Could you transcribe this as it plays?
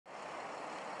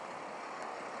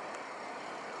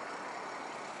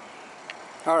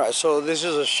Alright, so this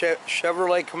is a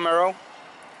Chevrolet Camaro,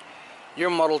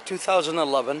 year model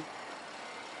 2011,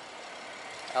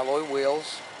 alloy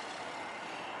wheels.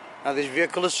 Now this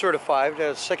vehicle is certified, it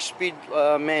has a 6-speed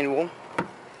manual.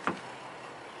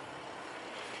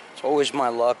 It's always my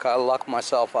luck, I lock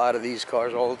myself out of these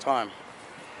cars all the time.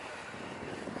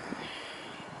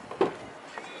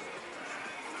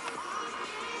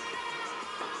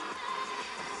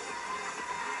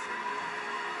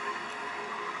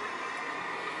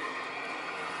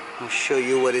 I'll show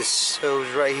you what it shows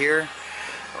right here.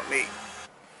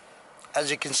 As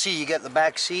you can see, you get the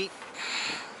back seat.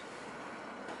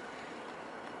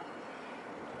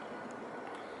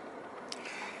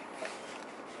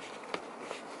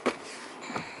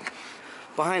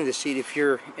 Behind the seat, if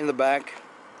you're in the back,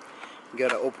 you got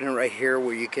to open it right here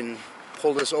where you can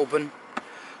pull this open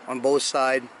on both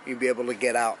sides. You'll be able to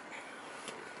get out.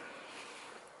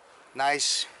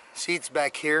 Nice seats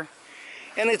back here.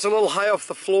 And it's a little high off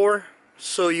the floor,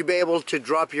 so you'll be able to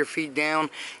drop your feet down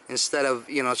instead of,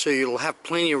 so you'll have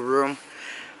plenty of room.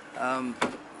 Let me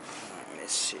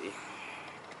see.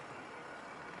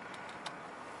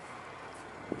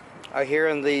 Out here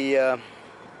in the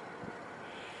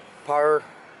power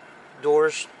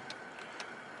doors,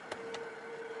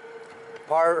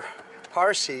 power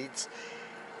seats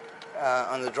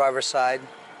on the driver's side,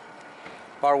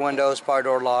 power windows, power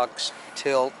door locks,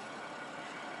 tilt.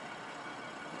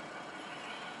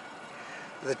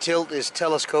 The tilt is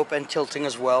telescope and tilting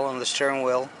as well on the steering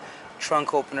wheel,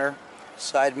 trunk opener,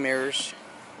 side mirrors.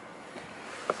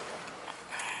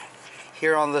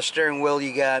 Here on the steering wheel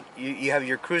you have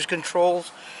your cruise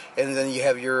controls, and then you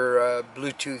have your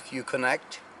Bluetooth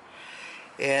Uconnect.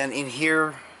 And in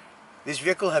here, this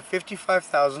vehicle has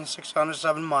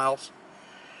 55,607 miles,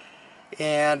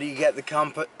 and you get the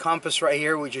compass right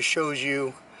here, which just shows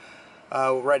you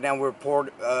right now we're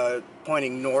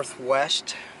pointing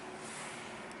northwest.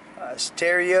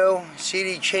 Stereo,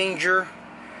 CD changer.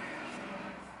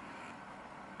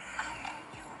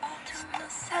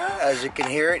 As you can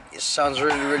hear it, it sounds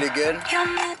really, really good.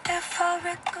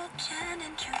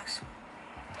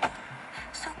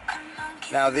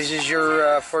 Now this is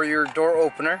your for your door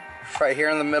opener, right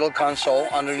here in the middle console,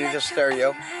 underneath the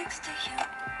stereo,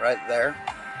 right there.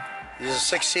 This is a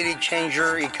 6 CD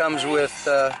changer. It comes with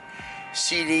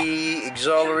CD,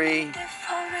 auxiliary,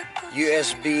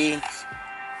 USB.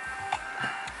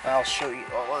 I'll show you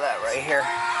all of that right here.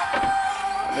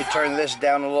 Let me turn this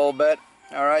down a little bit.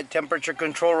 Alright, temperature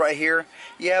control right here.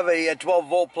 You have a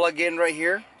 12-volt plug-in right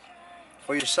here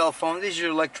for your cell phone. This is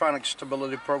your electronic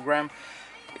stability program.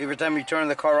 Every time you turn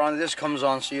the car on, this comes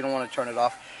on, so you don't want to turn it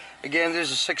off. Again,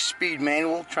 this is a 6-speed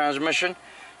manual transmission.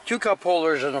 2 cup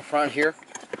holders in the front here.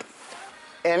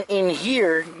 And in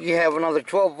here, you have another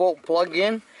 12-volt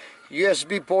plug-in,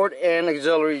 USB port, and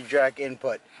auxiliary jack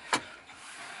input.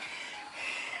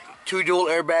 2 dual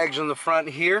airbags on the front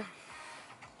here.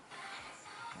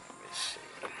 Let's see.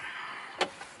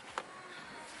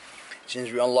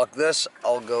 Since we unlock this,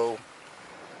 I'll go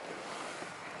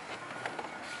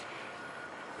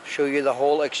show you the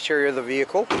whole exterior of the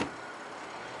vehicle.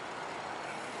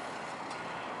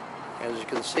 As you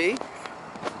can see,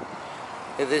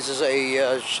 this is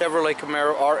a Chevrolet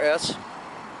Camaro RS.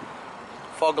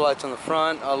 Fog lights on the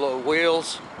front, alloy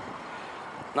wheels,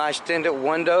 nice tinted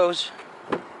windows.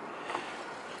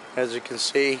 As you can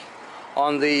see,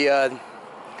 on the on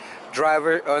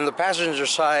the passenger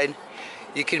side,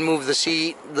 you can move the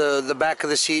seat, the back of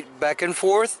the seat back and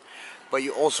forth, but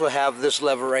you also have this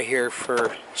lever right here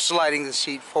for sliding the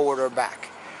seat forward or back.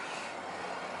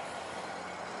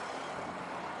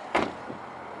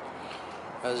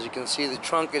 As you can see, the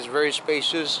trunk is very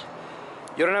spacious.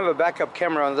 You don't have a backup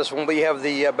camera on this one, but you have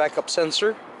the backup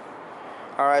sensor.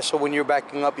 Alright, so when you're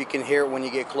backing up, you can hear it when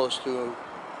you get close to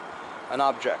an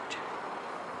object.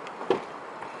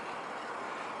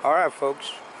 Alright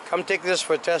folks, come take this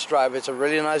for a test drive. It's a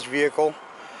really nice vehicle,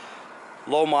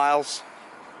 low miles,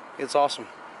 it's awesome.